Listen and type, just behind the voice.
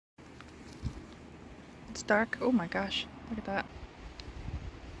It's dark. Oh my gosh, look at that.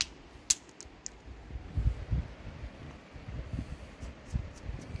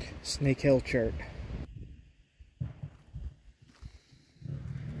 Snake Hill CHERT.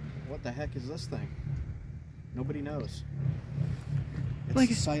 What the heck is this thing? Nobody knows. It's like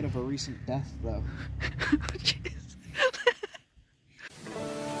the site of a recent death, though. Oh, jeez.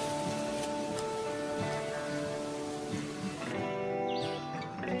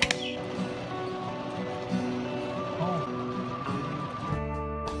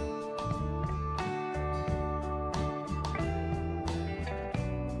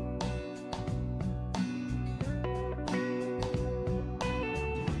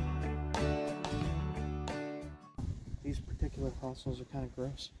 These particular fossils are kind of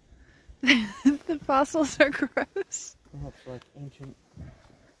gross. The fossils are gross. Perhaps like ancient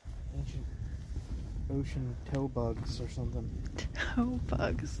ocean toe bugs or something. Toe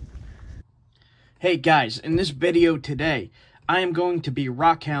bugs. Hey guys, in this video today, I am going to be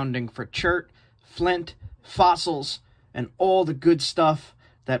rockhounding for CHERT, Flint, fossils, and all the good stuff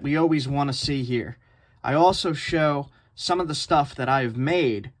that we always want to see here. I also show some of the stuff that I have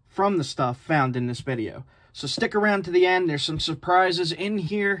made from the stuff found in this video. So stick around to the end, there's some surprises in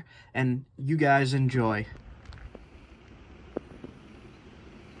here, and you guys enjoy.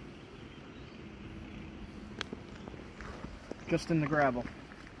 Just in the gravel.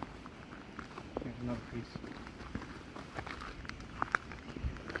 Here's another piece.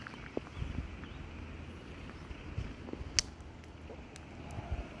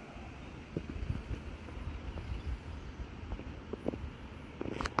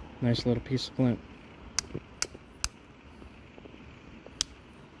 Nice little piece of flint.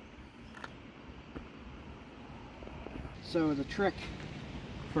 So the trick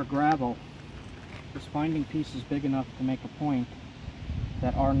for gravel is finding pieces big enough to make a point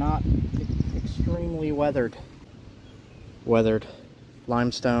that are not extremely weathered. Weathered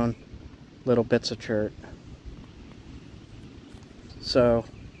limestone, little bits of CHERT. So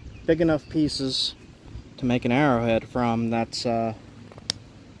big enough pieces to make an arrowhead from that's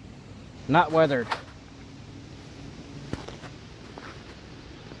not weathered.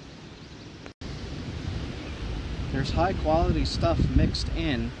 There's high quality stuff mixed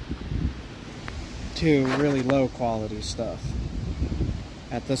in to really low quality stuff.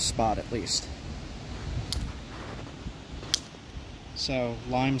 At this spot at least. So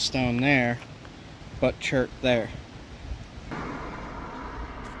limestone there, but CHERT there.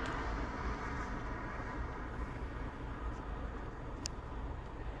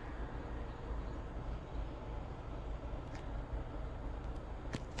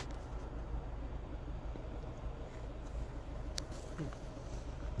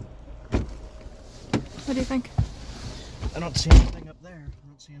 What do you think? I don't see anything up there. I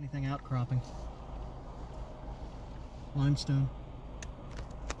don't see anything outcropping. Limestone.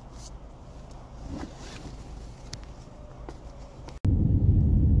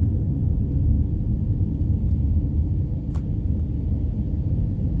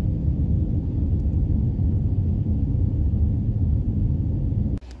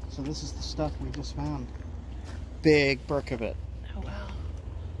 So this is the stuff we just found. Big brick of it. Oh wow.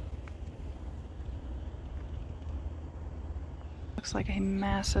 Looks like a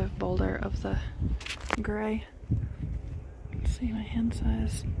massive boulder of the gray. Let's see my hand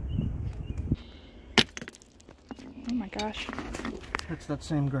size. Oh my gosh. That's that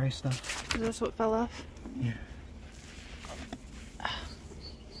same gray stuff. Is this what fell off? Yeah.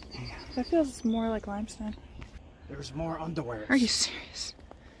 That feels more like limestone. There's more underwears. Are you serious?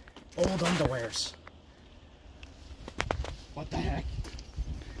 Old underwears. What the heck?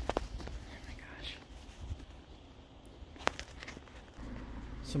 Oh my gosh.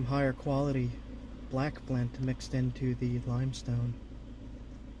 Some higher quality black flint mixed into the limestone.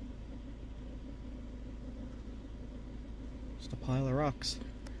 Just a pile of rocks.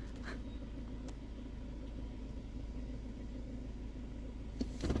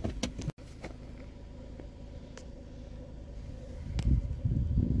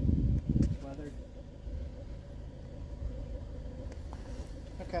 Weathered.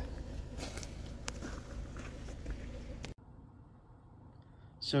 Okay.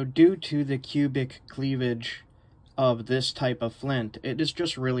 So due to the cubic cleavage of this type of flint, it is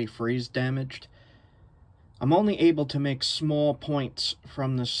just really freeze damaged. I'm only able to make small points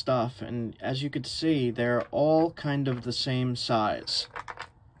from this stuff, and as you could see, they're all kind of the same size.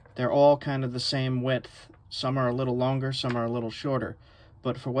 They're all kind of the same width. Some are a little longer, some are a little shorter.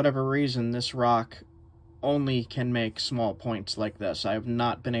 But for whatever reason, this rock only can make small points like this. I have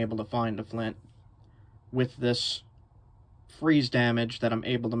not been able to find a flint with this freeze damage that I'm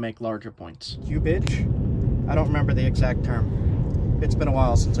able to make larger points. Cubage I don't remember the exact term. It's been a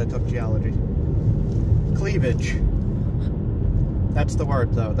while since I took geology. Cleavage. That's the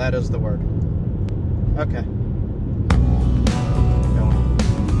word, though. That is the word. Okay.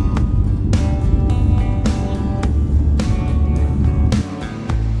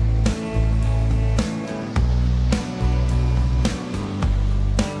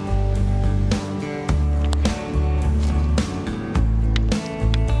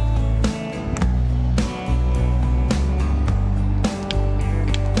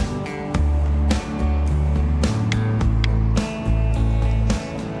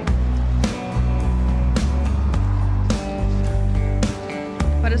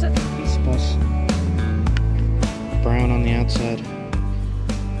 What is it? Spus. Brown on the outside.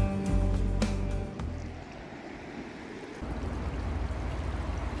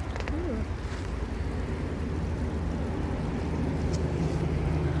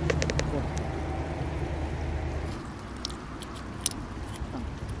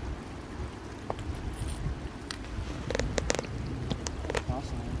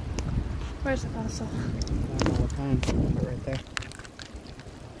 Where's the fossil? I don't know what kind. Put it right there.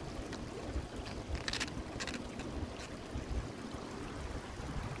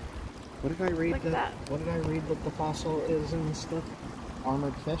 What did I read Like that? that. What did I read that the fossil is in this stuff?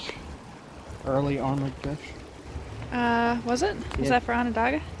 Armored fish? Early armored fish? Was it? Was Yeah. that for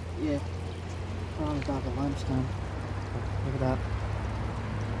Onondaga? Yeah. On top of limestone. Look at that.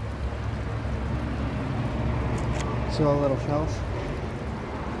 See all the little shells?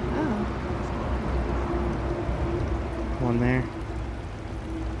 Oh. One there.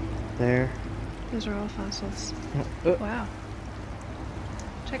 There. Those are all fossils. Uh, Wow.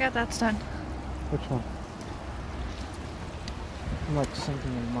 Check out that stone. Which one? I'm like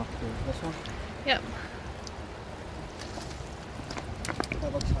sinking in muck here. This one? Yep.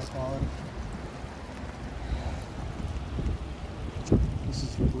 That looks high quality. This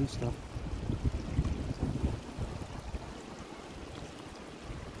is the blue stuff.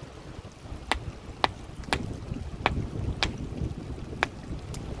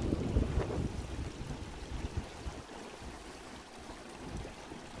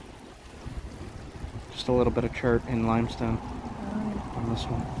 Just a little bit of chert in limestone on this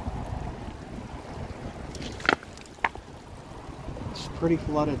one. It's pretty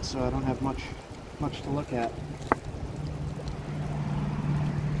flooded, so I don't have much to look at.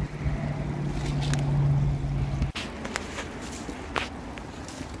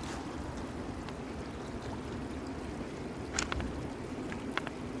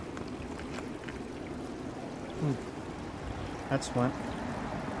 That's flint.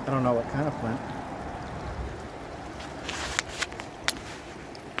 I don't know what kind of flint.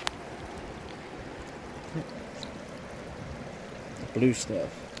 Blue stuff.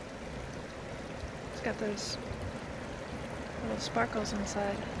 It's got those little sparkles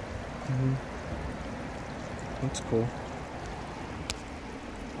inside. That's cool.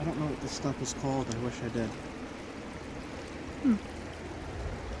 I don't know what this stuff is called. I wish I did.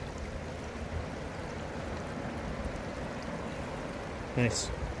 Nice.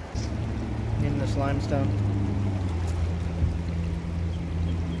 In this limestone.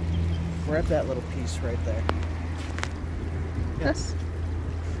 Grab that little piece right there. This?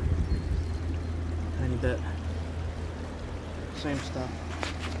 Tiny bit. Same stuff.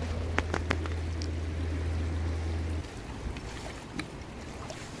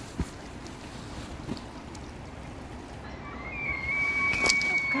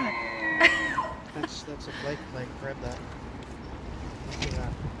 Oh God. That's a flake. Grab that. Look at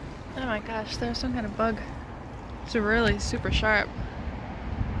that. Oh my gosh, there's some kind of bug. It's really super sharp.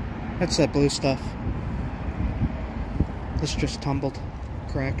 That's that blue stuff. This just tumbled,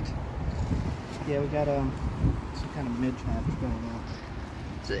 cracked. Yeah, we got some kind of midge hatch going on.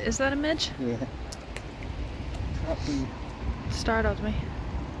 Is that a midge? Yeah. Trap food. Startled me.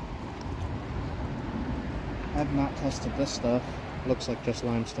 I've not tested this stuff. Looks like just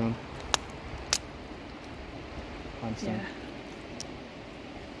limestone. Limestone. Yeah.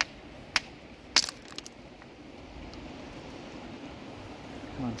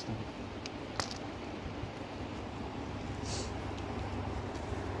 Limestone.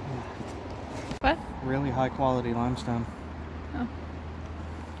 What? Really high quality limestone. Oh.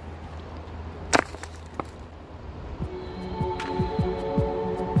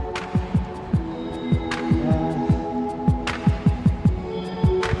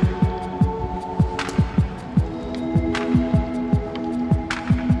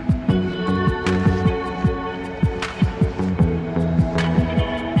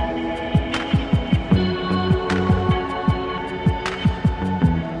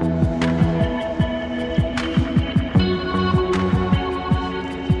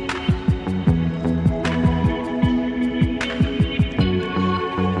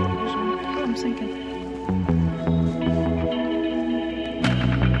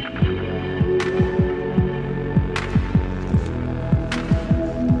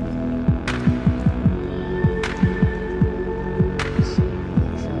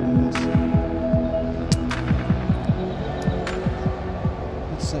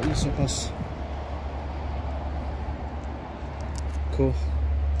 There's that Eusopus. Cool.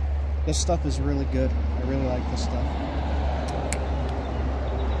 This stuff is really good. I really like this stuff.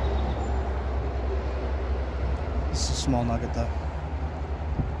 This is a small nugget though.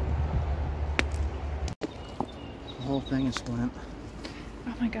 The whole thing is Flint.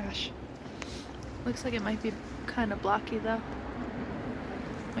 Oh my gosh. Looks like it might be kind of blocky though.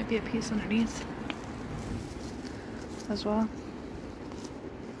 Might be a piece underneath as well.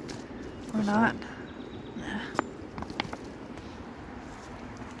 Or not. Nah.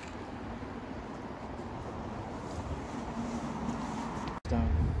 Down.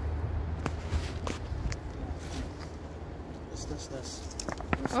 This.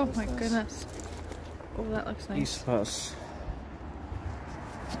 Oh my goodness. Oh, that looks nice. Eusopus.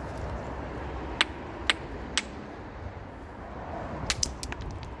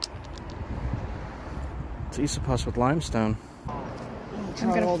 It's Eusopus with limestone.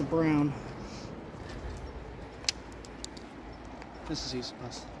 Try all the brown. This is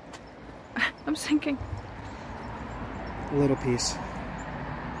Eusopus. I'm sinking. A little piece.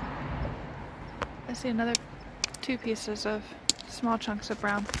 I see another 2 pieces of small chunks of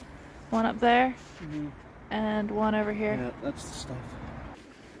brown. One up there, and one over here. Yeah, that's the stuff.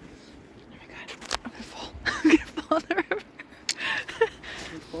 Oh my god, I'm gonna fall. I'm gonna fall in the river.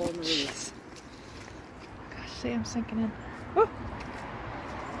 Fall in the river. Jeez. Gosh, see, I'm sinking in. Woo!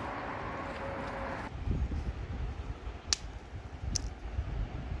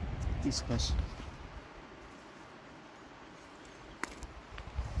 Eusopus.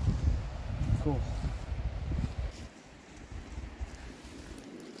 Cool.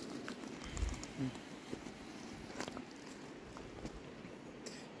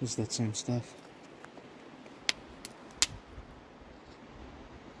 Is that same stuff?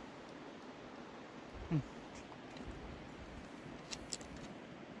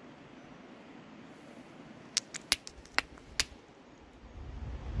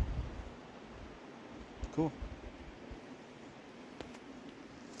 Cool.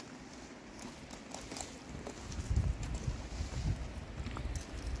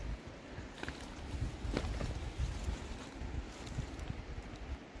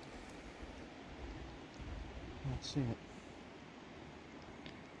 Let's see it.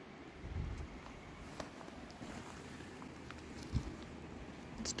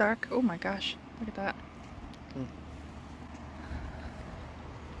 It's dark. Oh my gosh, look at that.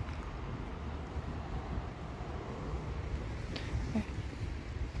 Okay.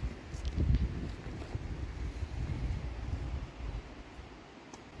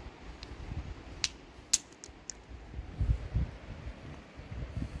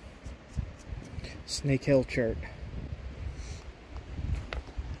 Snake Hill chert.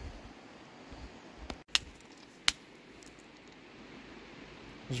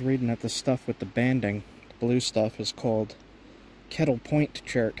 I was reading that the stuff with the banding, the blue stuff, is called Kettle Point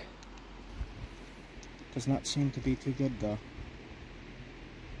chert. Does not seem to be too good though.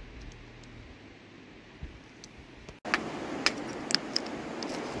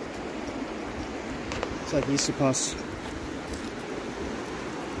 It's like Eusopus.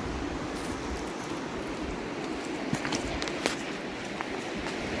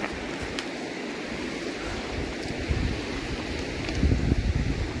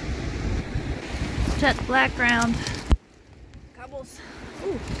 Jet black ground. Cobbles.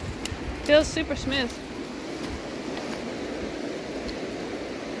 Ooh. Feels super smooth.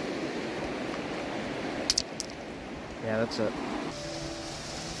 Yeah, that's it.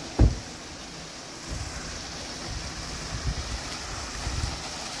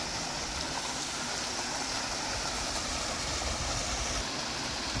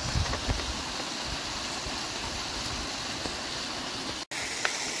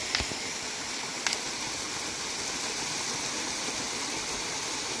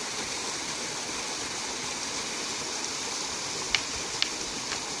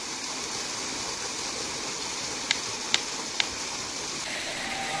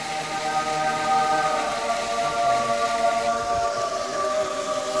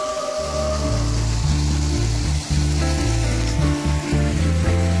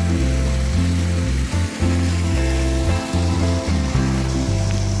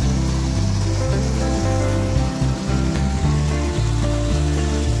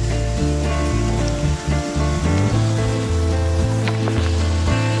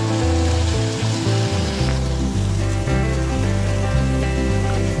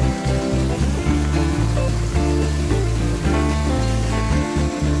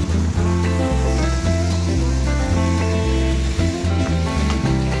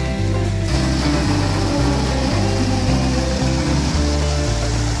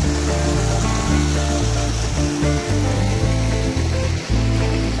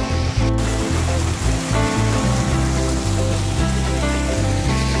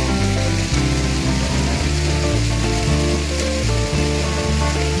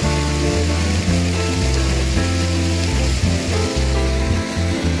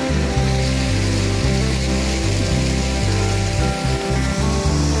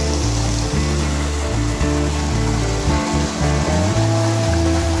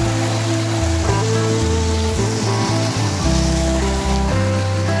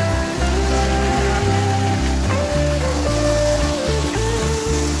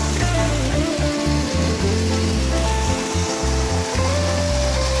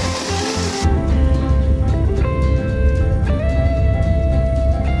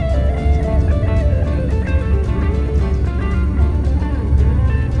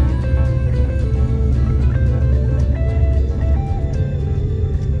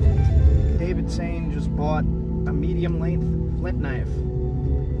 bought a medium length flint knife.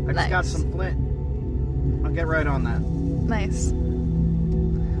 I just got some flint. I'll get right on that. Nice.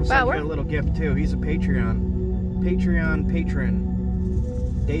 We'll send you a little gift too. He's a Patreon patron.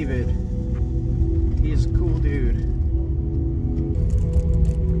 David. He's a cool dude.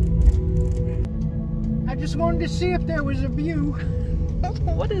 I just wanted to see if there was a view.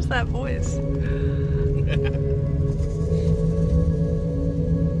 What is that voice?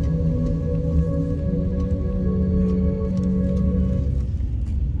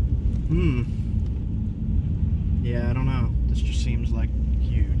 Yeah, I don't know. This just seems like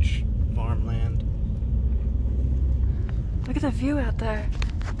huge farmland. Look at the view out there.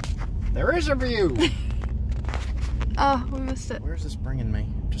 There is a view! Oh, we missed it. Where's this bringing me?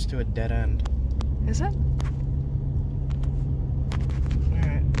 Just to a dead end. Is it?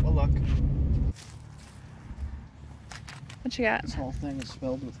 Alright, well look. What you got? This whole thing is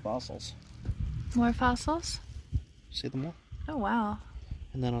filled with fossils. More fossils? See them all? Oh, wow.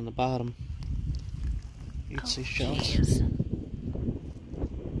 And then on the bottom, you can see shells. Geez.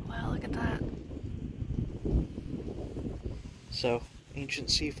 Wow, look at that. So, ancient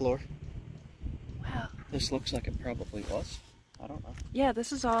seafloor. Wow. This looks like it probably was. I don't know. Yeah,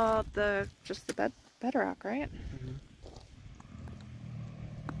 this is all just the bedrock, right? Mm-hmm.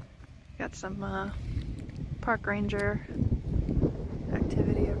 Got some park ranger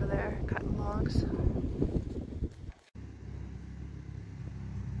activity over there, cutting logs.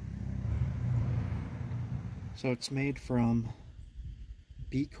 So it's made from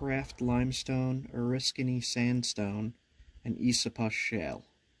Beecraft limestone, Oriskany sandstone, and Esopus shale.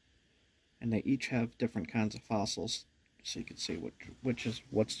 And they each have different kinds of fossils, so you can see which is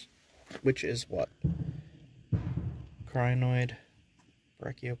what. Crinoid,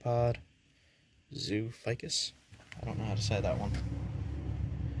 Brachiopod, Zoophycus. I don't know how to say that one.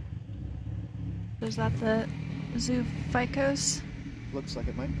 Is that the Zoophycos Looks like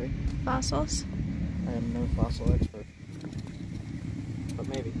it might be. fossils? I am no fossil expert. But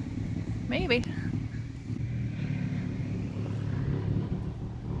maybe. Maybe.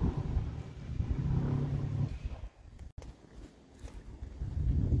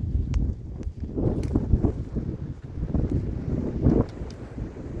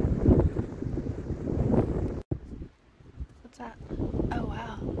 What's that? Oh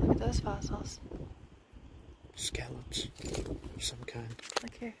wow, look at those fossils. Scallops of some kind.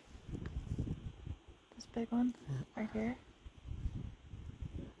 Look here. This big one, right here.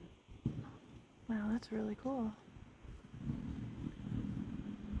 Wow, that's really cool.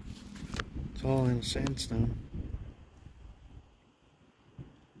 It's all in sandstone.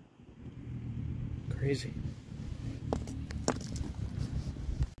 Crazy.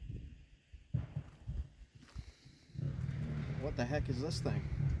 What the heck is this thing?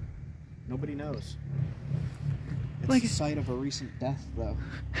 Nobody knows. It's Like the site of a recent death, though.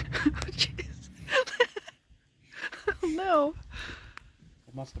 Oh jeez. Oh no.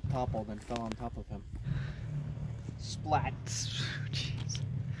 It must have toppled and fell on top of him. Splat. Jeez.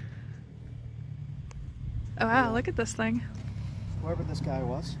 Oh wow, look at this thing. Whoever this guy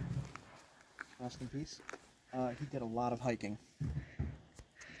was, rest in peace, he did a lot of hiking.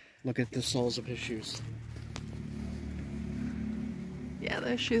 Look at the soles of his shoes. Yeah,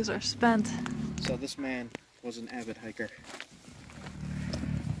 those shoes are spent. So this man was an avid hiker.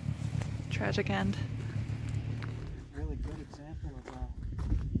 Tragic end. Really good example of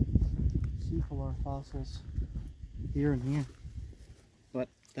seafloor fossils here and here. But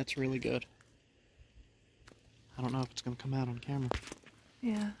that's really good. I don't know if it's going to come out on camera.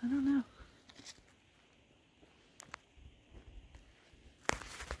 Yeah, I don't know.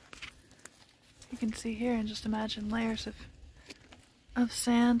 You can see here and just imagine layers of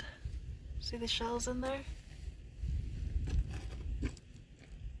sand. See the shells in there?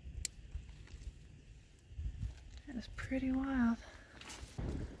 That is pretty wild.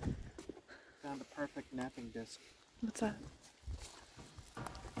 Found a perfect napping disc. What's that?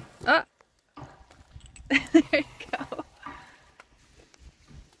 Ah! There you go.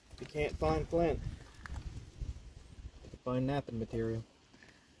 You can't find flint. You can find napping material.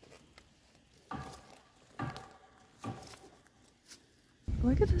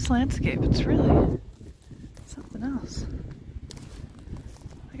 Look at this landscape. It's really something else.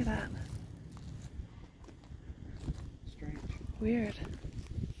 Look at that. Strange. Weird.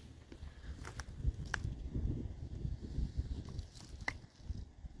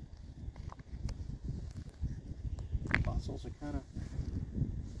 Fossils are kind of,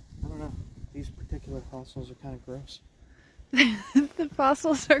 I don't know, these particular fossils are kind of gross. The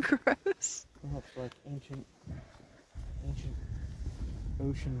fossils are gross. Perhaps like ancient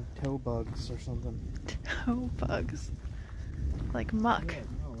ocean toe bugs or something. Toe bugs. Like muck. Yeah,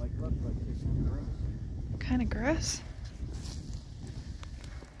 no, like look, like they're kind of gross. Kind of gross.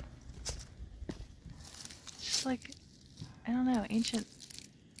 Just like, I don't know, ancient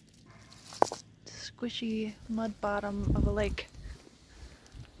squishy mud bottom of a lake.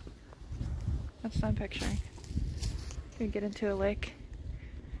 That's what I'm picturing. You get into a lake,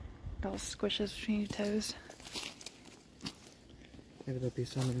 it all squishes between your toes. Maybe there'll be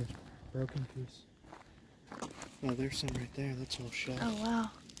some in this broken piece. Oh, there's some right there. That's all shell. Oh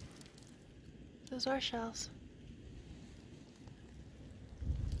wow. Those are shells.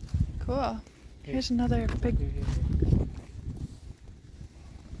 Cool. Here's another big... Here.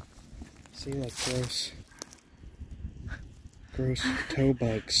 See, like gross toe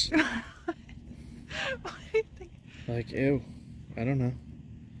bugs. What do you think? Like, ew. I don't know.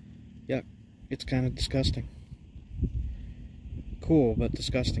 Yuck. It's kind of disgusting. Cool, but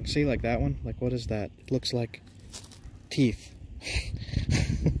disgusting. See, like that one? Like, what is that? It looks like teeth.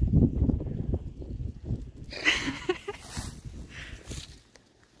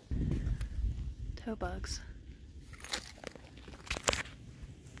 Toe bugs.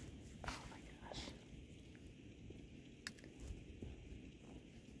 Oh my gosh.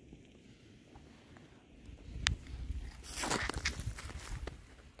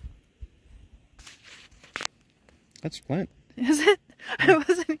 That's Flint. Is it? I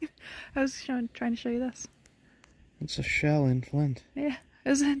wasn't even... I was trying to show you this. It's a shell in Flint. Yeah,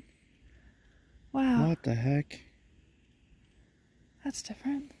 is it? Wow. What the heck? That's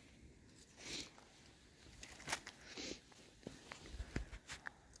different.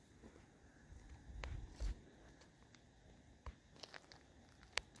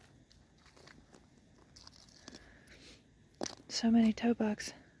 So many toe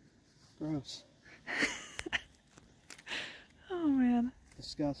bugs. Gross. Oh man.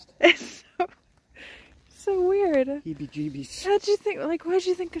 Disgust. It's so weird. Heebie-jeebies. How'd you think, like, why'd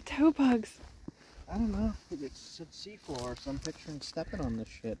you think of toe bugs? I don't know. It said seafloor, so I'm picturing stepping on this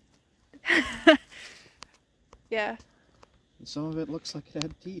shit. Yeah. And some of it looks like it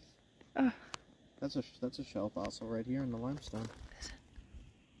had teeth. Oh. That's a shell fossil right here in the limestone. Is it?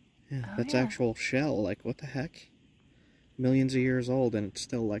 Yeah, Oh, that's yeah. actual shell. Like, what the heck? Millions of years old, and it's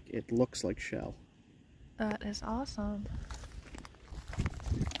still like, it looks like shell. That is awesome.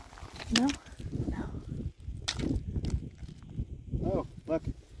 No? No. Oh, look.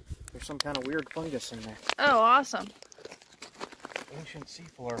 There's some kind of weird fungus in there. Oh, awesome. Ancient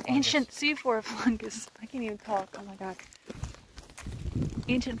seafloor fungus. Ancient seafloor fungus. I can't even talk. Oh my god.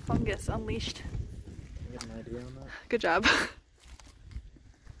 Ancient fungus unleashed. You get an idea on that? Good job.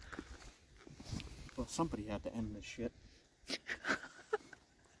 Well, somebody had to end this shit.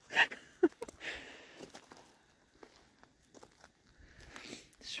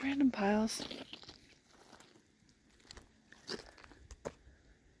 Just random piles.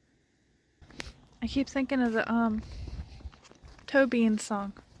 I keep thinking of the TOEBEANS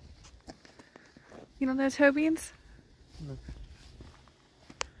song. You don't know TOEBEANS? No.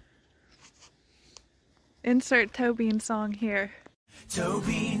 Insert TOEBEANS song here.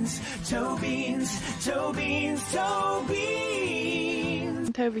 TOEBEANS, TOEBEANS, TOEBEANS,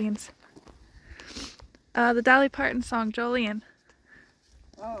 TOEBEANS. TOEBEANS. The Dolly Parton song, Jolene.